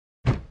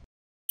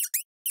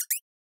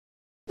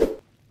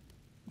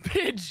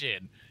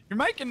Pigeon, you're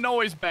making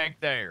noise back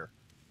there.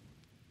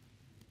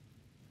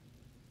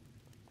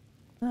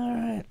 All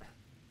right.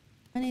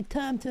 I need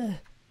time to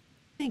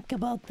think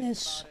about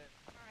this.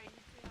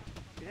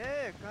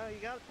 Yeah, you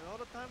got all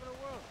the time in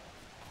the world.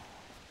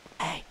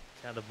 Hey,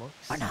 Chatterbox.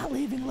 we're not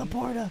leaving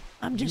Laporta.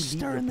 I'm just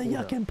stirring the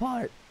yucking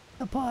pot.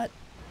 The pot.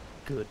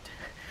 Good.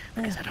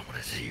 Because I don't want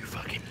to see you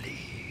fucking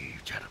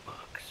leave, Chatterbox.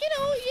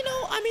 You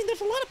know, I mean,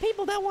 there's a lot of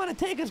people that want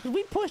to take us because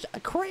we push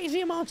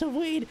crazy amounts of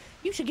weed.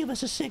 You should give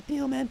us a sick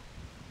deal, man.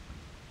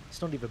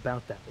 It's not even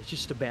about that. It's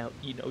just about,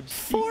 you know,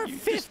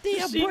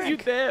 $4.50 a seeing brick. you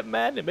there,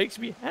 man. It makes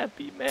me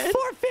happy, man.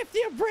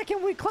 $4.50 a brick,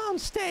 and we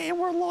clowns stay, and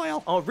we're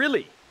loyal. Oh,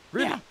 really?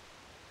 Really? Yeah.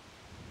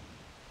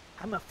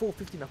 I'm at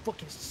 $4.50 and I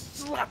fucking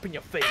slap in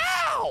your face.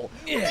 Ow!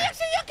 Yeah. That's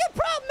a yucking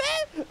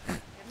problem,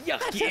 man. Yuck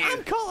That's you. it.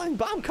 I'm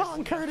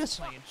calling Curtis.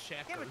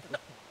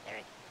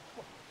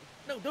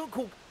 No, don't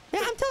call. Yeah,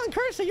 I'm telling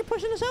Curtis that you're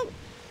pushing us out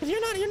because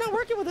you're not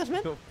working with us,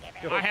 man.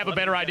 I have a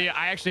better idea.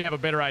 I actually have a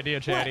better idea,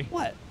 Chatty.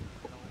 What?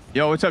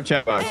 Yo, what's up,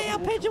 Chatterbox? Hey,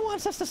 Pigeon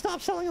wants us to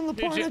stop selling in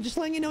Laporta. Pigeon. Just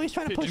letting you know he's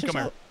trying to push us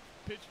out.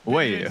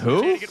 Wait,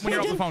 who? When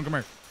you're off the phone, come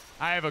here.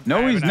 I have a.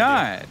 No, he's an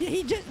idea.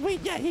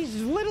 not. Yeah, he's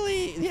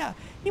literally,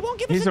 he won't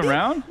give us He's a deal.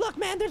 around? Look,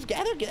 man, there's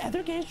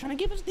other gangs trying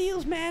to give us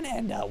deals, man,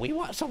 and we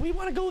want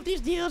to go with these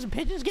deals, and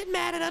Pigeon's getting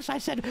mad at us. I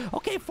said,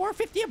 okay,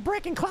 $4.50 a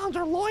brick, and clowns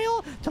are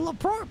loyal to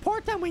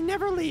Laporta, and we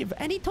never leave.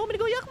 And he told me to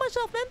go yuck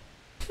myself, man.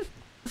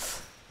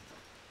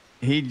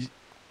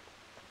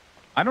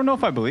 I don't know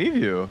if I believe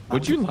you.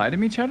 Would you lie to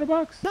me,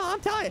 Chatterbox? No, I'm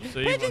telling you. So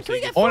you Pigeon, want can we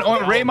to get On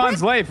 $4.50 a Raymond's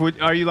brick?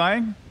 life, are you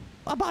lying?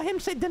 About him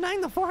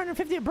denying the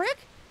 $450 a brick?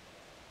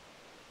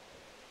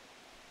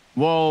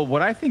 Well,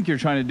 what I think you're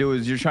trying to do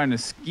is you're trying to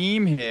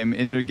scheme him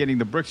into getting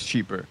the bricks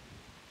cheaper.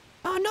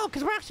 Oh no,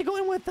 because we're actually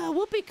going with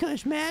Whoopee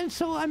Kush, man.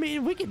 So I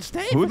mean, we can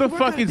stay. Who the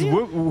fuck is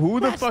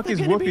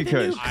Whoopee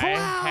Kush?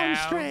 Clown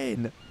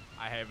strain.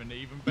 I have an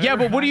even better Yeah,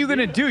 but what are you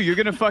idea. gonna do? You're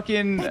gonna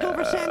fucking Take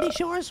over Sandy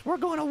Shores. We're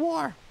going to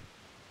war.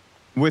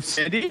 with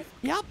Sandy?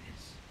 Yep.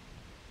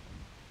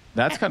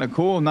 That's kind of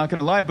cool. I'm not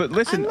gonna lie, but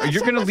listen, Unless- you're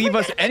gonna unless leave we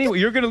us get- anyway.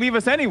 You're gonna leave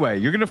us anyway.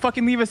 You're gonna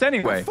fucking leave us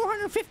anyway.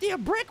 $450 a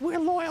brick. We're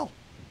loyal.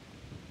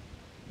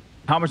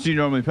 How much do you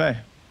normally pay?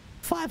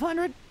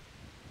 500.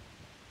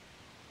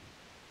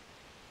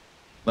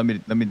 Let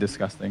me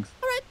discuss things.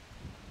 All right.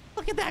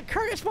 Look at that.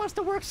 Curtis wants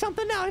to work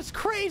something out. It's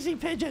crazy,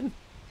 Pigeon.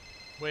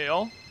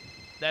 Well,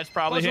 that's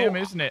probably him,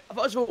 isn't it?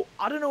 First of all,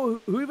 I don't know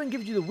who even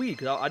gives you the weed,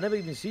 because I never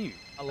even see you.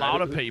 A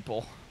lot of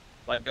people.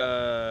 Like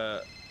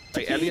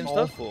Ellie and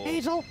stuff? Or?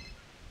 Hazel.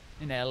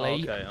 In LA.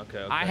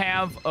 Okay. I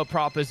have a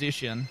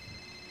proposition.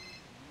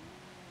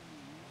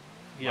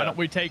 Yeah. Why don't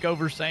we take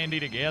over Sandy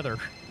together?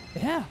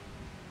 Yeah.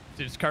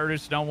 Since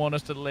Curtis don't want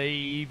us to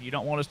leave, you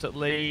don't want us to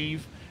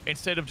leave.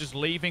 Instead of just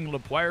leaving La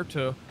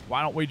Puerta,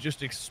 why don't we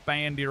just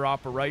expand your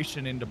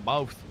operation into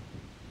both?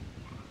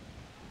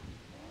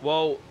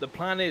 Well, the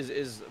plan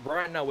is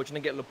right now we're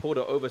trying to get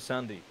Laporta over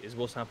Sandy is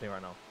what's happening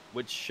right now,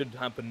 which should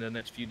happen in the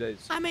next few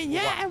days. I mean,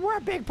 yeah, and we're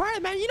a big part of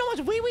it, man. You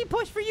know what we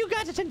push for you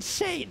guys? It's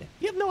insane.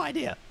 You have no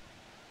idea.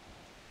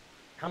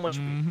 How much?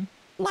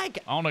 Like,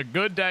 On a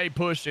good day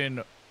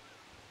pushing,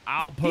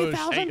 I'll push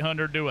 1,000?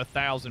 800 to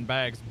 1,000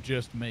 bags,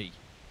 just me.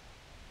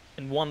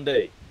 In one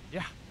day.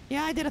 Yeah.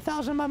 yeah, I did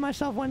 1,000 by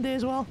myself one day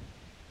as well.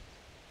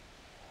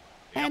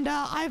 And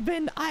I'm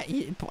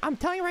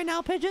telling you right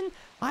now, Pigeon,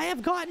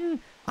 I've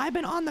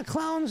been on the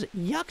clowns'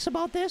 yucks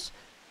about this,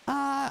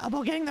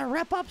 about getting their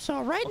rep up.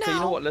 So right Okay, now, you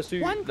know what? Let's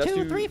do 1, let's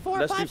 2, do- 3, 4,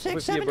 let's do 5, 6, 50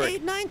 a 7, break.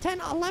 8, 9,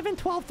 10, 11,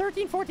 12,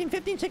 13, 14,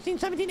 15, 16,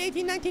 17,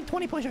 18, 19,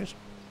 20 pushers.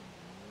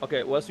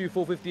 Okay, well, let's do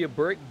 450 a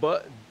brick,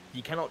 but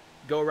you cannot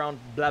go around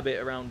blab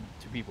it around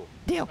to people.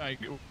 Deal. Like,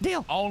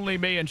 Deal. only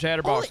me and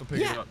Chatterbox will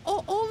pick it up.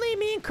 Only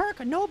me and Kirk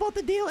know about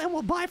the deal, and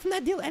we'll buy from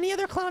that deal. Any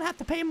other clown have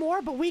to pay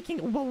more, but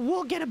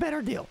we'll get a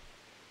better deal.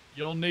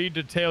 You'll need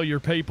to tell your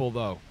people,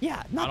 though.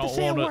 Yeah, not to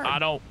say a word. I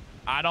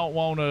don't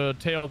want to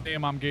tell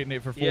them I'm getting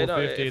it for $4.50 Yeah, no,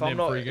 and if then I'm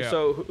not, freak out.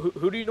 so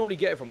who do you normally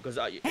get it from? Because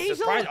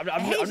Hazel, I've never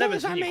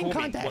Hazel's our seen you main call me.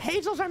 contact. What?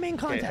 Hazel's our main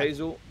Okay, contact.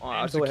 Hazel. Alright,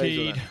 I'll Name's tell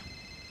Hazel Akid. then.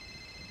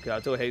 Okay,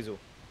 I'll tell Hazel.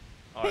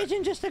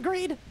 Pigeon just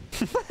agreed.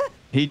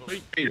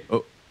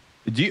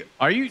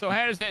 Are you? So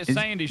how does that is-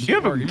 Sandy do shit you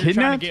have work? him You're trying to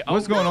kidnapped? get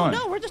What's over- going on?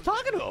 No, we're just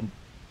talking to him.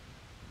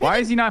 Why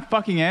is he not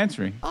fucking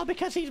answering? Oh,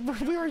 because we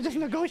were just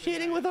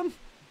negotiating with him.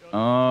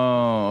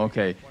 Oh,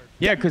 okay.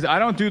 Yeah, because I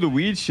don't do the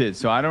weed shit,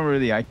 so I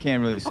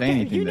can't really say Okay,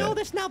 anything you there. know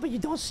this now, but you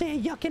don't say a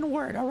yucking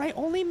word, all right?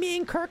 Only me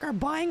and Kirk are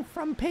buying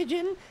from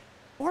Pigeon,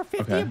 or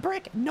 50 Okay. a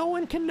brick. No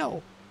one can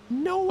know.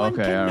 No one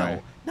Okay, can all know.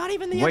 right. Not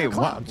even the Wait, other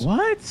clowns.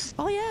 what?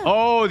 Oh yeah.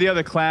 Oh, the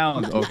other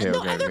clowns. No, Okay, no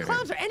okay, other okay.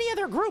 clowns or any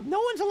other group. No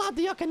one's allowed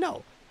to yuck and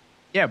know.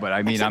 Yeah, but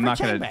I mean, Except I'm for not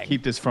Chang gonna Gang.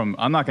 keep this from.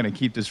 I'm not gonna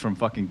keep this from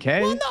fucking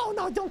K. Well,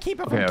 no, don't keep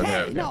it from Okay, K.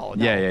 okay, okay. No.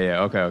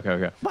 Yeah.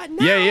 Okay. But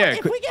now, Yeah.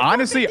 if we get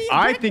Honestly, 450 a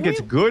I brick, think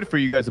it's good for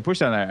you guys to push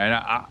down there,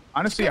 and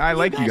honestly, I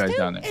like you guys too.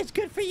 down there. It's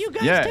good for you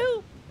guys Yeah,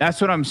 too.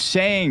 that's what I'm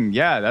saying.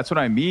 Yeah, that's what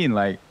I mean.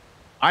 Like,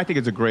 I think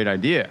it's a great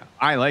idea.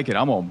 I like it.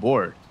 I'm on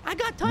board. I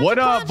got tons What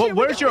of clowns but here.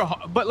 where's your?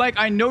 But like,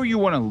 I know you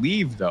want to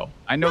leave though.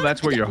 I know No,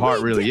 that's where your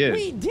heart really is.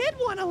 We did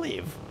want to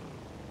leave.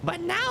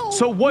 But now.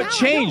 So what now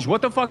changed?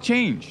 What the fuck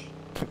changed?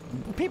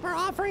 People are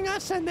offering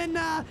us, and then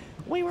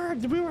we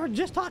were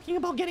just talking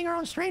about getting our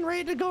own strain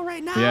ready to go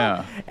right now.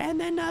 Yeah. And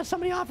then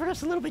somebody offered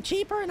us a little bit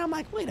cheaper, and I'm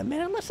like, wait a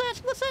minute, let's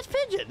ask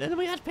Pigeon. And then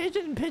we asked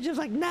Pigeon, and Pigeon's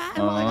like, nah.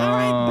 And we're like, all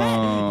right,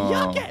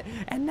 bet, yuck it.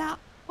 And now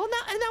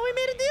we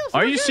made a deal. So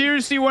Are you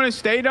seriously want to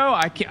stay though?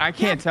 I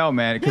can't tell,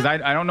 man, because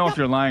I don't know if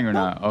you're lying or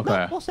not. Okay.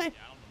 No, we'll stay.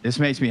 This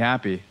makes me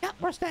happy. Yep,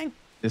 we're staying.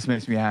 This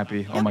makes me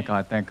happy. Oh my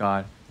God, thank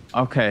God.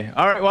 Okay.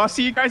 All right. Well, I'll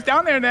see you guys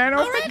down there then.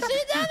 All right, see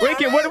you down there.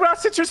 Wait, what about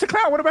Citrus the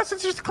Clown? What about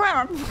Citrus the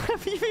Clown?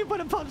 What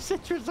about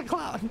Citrus the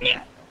Clown?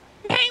 Yeah.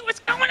 Hey, what's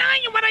going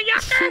on? You want a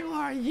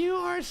yucker? You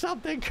are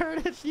something,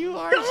 Curtis. You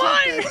are Come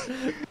something.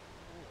 on.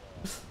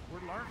 We're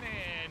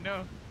learning.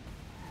 No.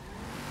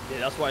 Yeah,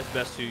 that's why it's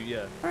best to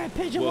All right,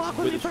 Pigeon, walk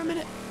with me for a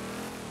minute.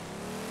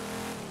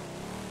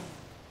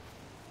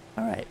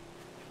 All right.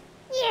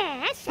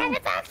 Yeah,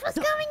 Chatterbox, what's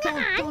going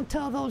on? Don't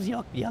tell those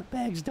yuck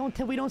bags.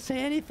 We don't say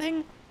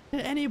anything to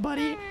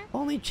anybody.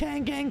 Only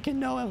Chang Gang can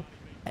know,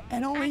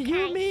 and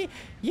only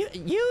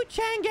you,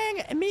 Chang Gang,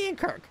 and me and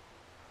Kirk.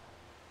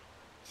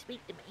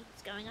 Speak to me.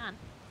 What's going on?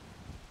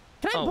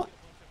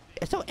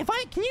 So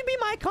can you be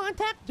my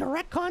contact,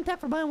 direct contact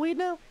for buying weed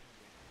now?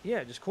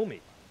 Yeah, just call me.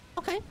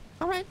 Okay,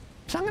 all right.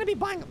 So I'm gonna be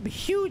buying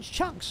huge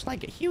chunks,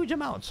 like huge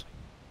amounts.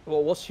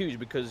 Well, what's huge?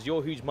 Because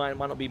your huge might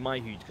not be my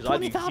huge. Because I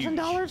do huge.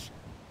 $20,000.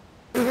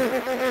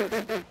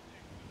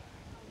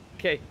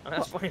 Okay,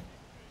 that's fine.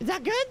 Is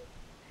that good?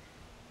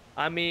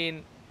 I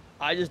mean,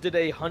 I just did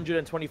a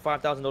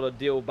 $125,000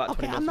 deal about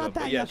 20 minutes ago. I'm not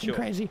that yeah, yucking sure.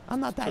 crazy. I'm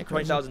not that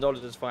crazy.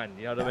 $20,000 is fine.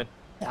 You know what I mean?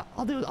 Yeah,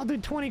 I'll do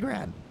 20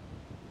 grand.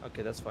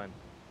 Okay, that's fine.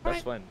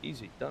 That's fine.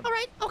 Easy. Done. All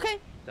right. Okay.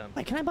 Done.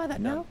 Wait, can I buy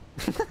that now?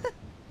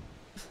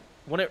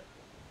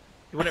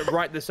 You want it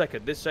right this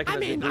second. This second.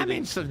 I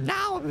mean, so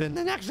now in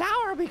the next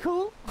hour will be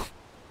cool.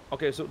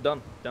 Okay, so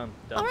done.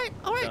 All right,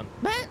 done.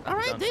 bet. All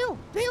right, Done.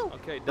 deal.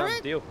 Okay, done.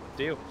 Right. Deal.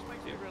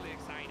 Makes me really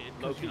excited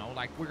because, you know,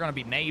 like we're gonna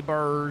be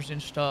neighbors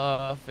and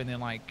stuff, and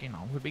then like, you know,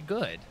 we'll be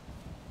good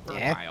for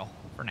a while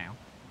for now.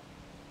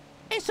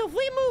 Hey, so if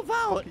we move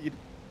out,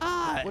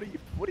 What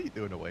are you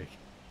doing awake?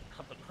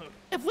 I don't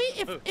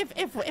know.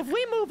 if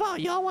we move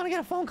out, y'all want to get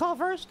a phone call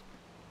first?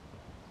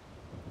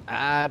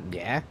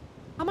 Yeah.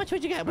 How much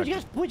would you get?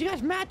 Would you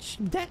guys match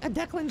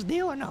Declan's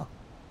deal or no?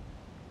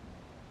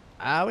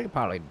 We could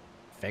probably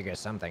figure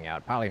something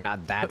out. Probably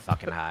not that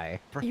fucking high.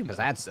 Because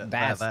that's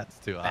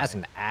too high. That's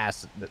an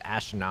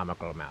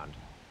astronomical amount.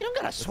 You don't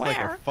gotta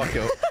swear.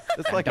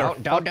 It's like Don't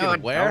a do it. fucking Don't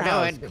do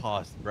warehouse it.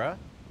 cost, bruh.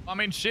 I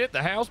mean, shit,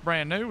 the house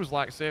brand new was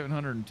like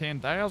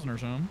 710,000 or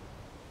something.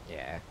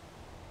 Yeah.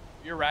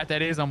 You're right,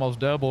 that is almost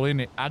double,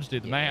 isn't it? I just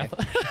did the math.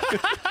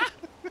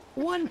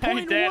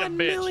 $1.1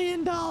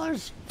 million.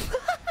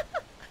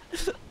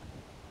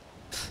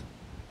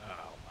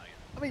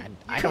 I mean,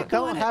 I you don't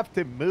don't have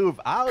to move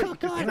out. You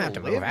Cook on can it. just have to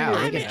live move out.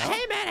 here, We you can- know?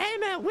 Hey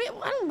man,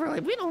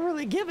 we don't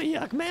really give a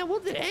yuck, man.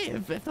 Hey,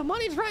 if the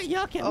money's right,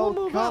 yuck it, Oh,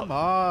 we'll move come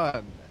out.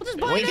 on. We'll just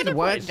buy We another can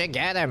work place.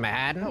 together,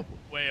 man.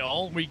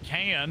 Well, we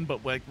can,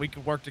 but we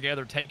could work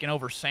together taking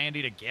over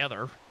Sandy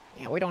together.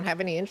 Yeah, we don't have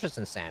any interest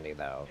in Sandy,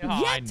 though. Yeah, I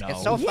Yet. know.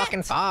 It's so Yet.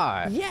 fucking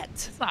far. Yet.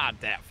 It's not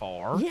that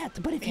far.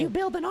 But if you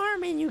build an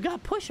army and you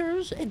got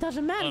pushers, it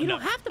doesn't matter. You An-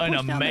 don't have to push an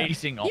down there.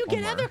 amazing You get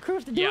armor. other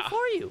crews to do it Yeah.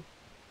 for you.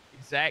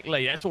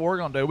 Exactly. That's what we're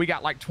going to do. We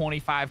got like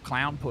 25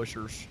 clown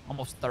pushers.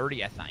 Almost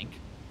 30, I think.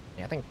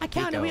 Yeah, I think I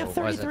counted. We have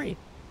Pico was 33.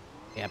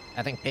 Yep,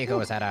 I think Pico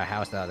was at our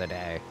house the other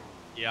day.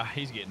 Yeah,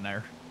 he's getting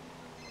there.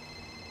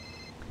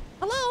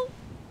 Hello?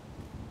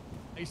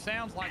 He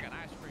sounds like an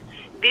ice cream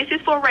truck. This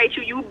is for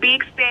Rachel, you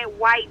big, fat,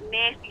 white,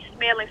 nasty,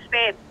 smelling,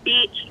 fat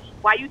bitch.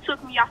 Why you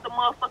took me off the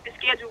motherfucking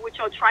schedule with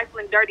your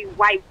trifling, dirty,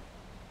 white,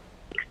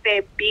 big,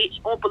 fat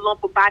bitch, oompa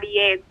loompa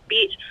body ass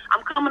bitch.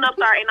 I'm coming up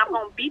there and I'm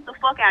gonna beat the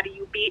fuck out of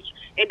you, bitch.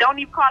 And don't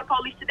even call the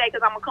police today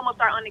because I'm gonna come up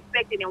there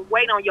unexpected and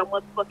wait on your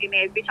motherfucking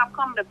ass, bitch. I'm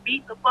coming to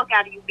beat the fuck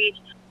out of you, bitch.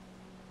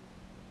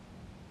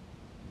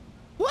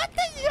 What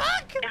the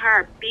yuck?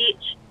 Her,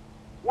 bitch.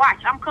 Watch,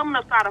 I'm coming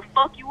up there to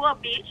fuck you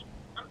up, bitch.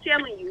 I'm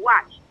telling you,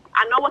 watch.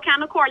 I know what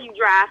kind of car you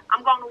drive.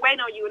 I'm going to wait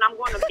on you, and I'm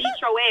going to beat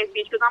your ass,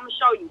 bitch, because I'm going to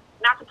show you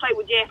not to play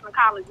with Jasmine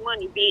Collins'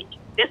 money, bitch.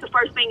 That's the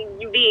first thing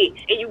you did,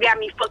 and you got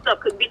me fucked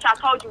up, because, bitch, I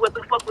told you what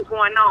the fuck was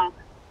going on.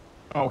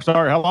 Oh,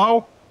 sorry.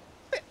 Hello?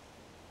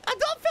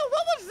 Adolfo,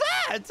 what was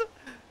that?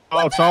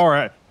 Oh, it's all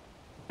right.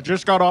 I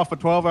just got off a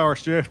 12-hour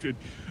shift, and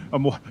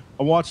I'm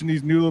watching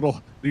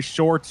these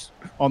shorts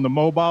on the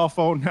mobile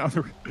phone now.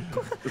 They're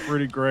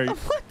pretty great.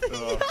 What the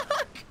yuck?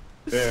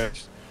 Yeah.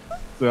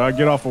 So I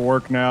get off of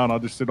work now, and I'll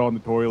just sit on the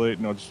toilet,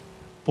 and I'll just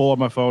pull up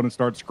my phone and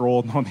start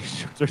scrolling on these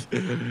shorts.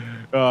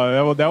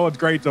 That one's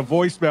great. It's a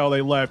voicemail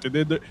they left, and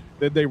then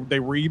they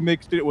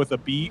remixed it with a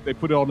beat. They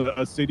put it on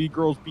a City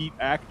Girls beat,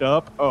 Act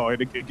Up. Oh,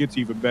 and it gets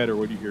even better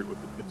when you hear it with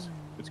it.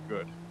 It's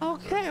good.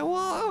 Okay,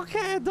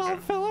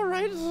 Adolfo, all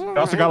right. I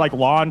also got like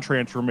lawn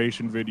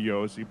transformation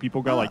videos.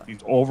 People got like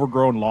these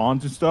overgrown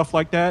lawns and stuff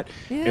like that,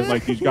 and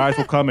like these guys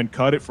will come and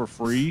cut it for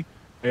free,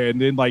 and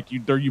then like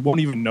you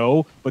won't even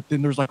know, but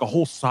then there's like a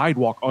whole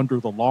sidewalk under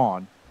the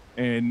lawn,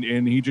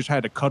 and he just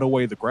had to cut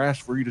away the grass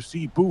for you to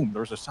see. Boom,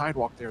 there's a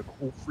sidewalk there the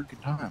whole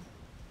freaking time.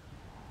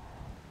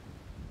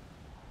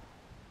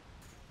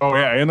 Oh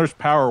yeah, and there's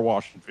power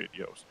washing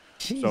videos.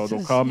 So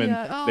they'll come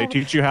and they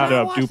teach you how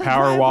to do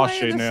power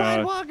washing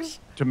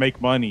to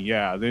make money.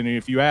 Yeah. Then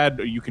if you add,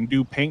 you can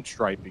do paint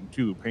striping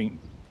too.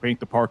 Paint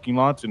the parking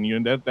lots,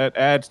 and that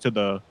adds to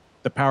the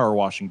power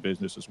washing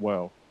business as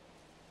well.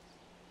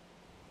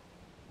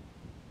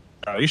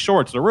 These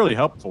shorts, they're really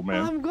helpful,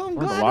 man. I'm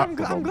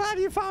glad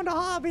you found a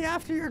hobby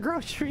after your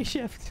grocery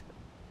shift.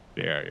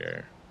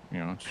 Yeah. You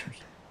know, it's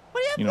just,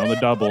 the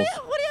doubles.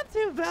 What are you up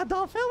to,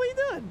 Dolphin? What are you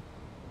doing?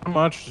 Not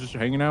much, just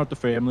hanging out with the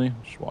family,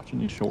 just watching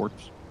these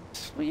shorts.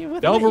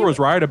 Delver was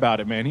right about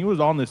it, man. He was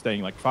on this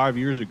thing like 5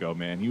 years ago,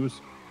 man. He's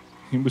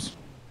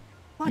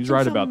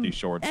right about these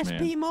shorts, man.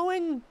 SB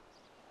mowing?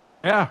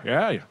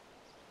 Yeah.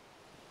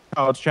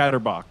 Oh, it's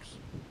Chatterbox.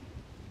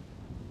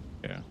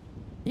 Yeah.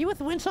 You with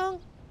Winsong?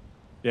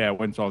 Yeah,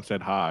 Winsong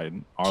said hi,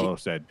 and Arlo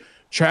said,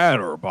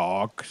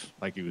 Chatterbox,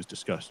 like he was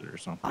disgusted or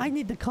something. I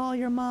need to call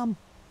your mom.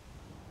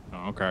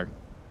 Oh, okay.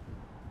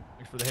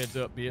 Thanks for the heads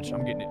up, bitch.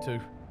 I'm getting it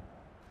too.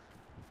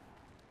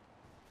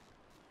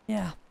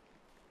 Yeah.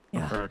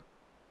 Okay.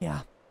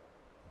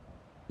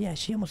 Yeah,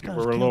 she almost got us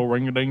Give her a little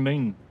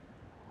ring-a-ding-ding.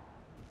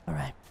 All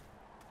right.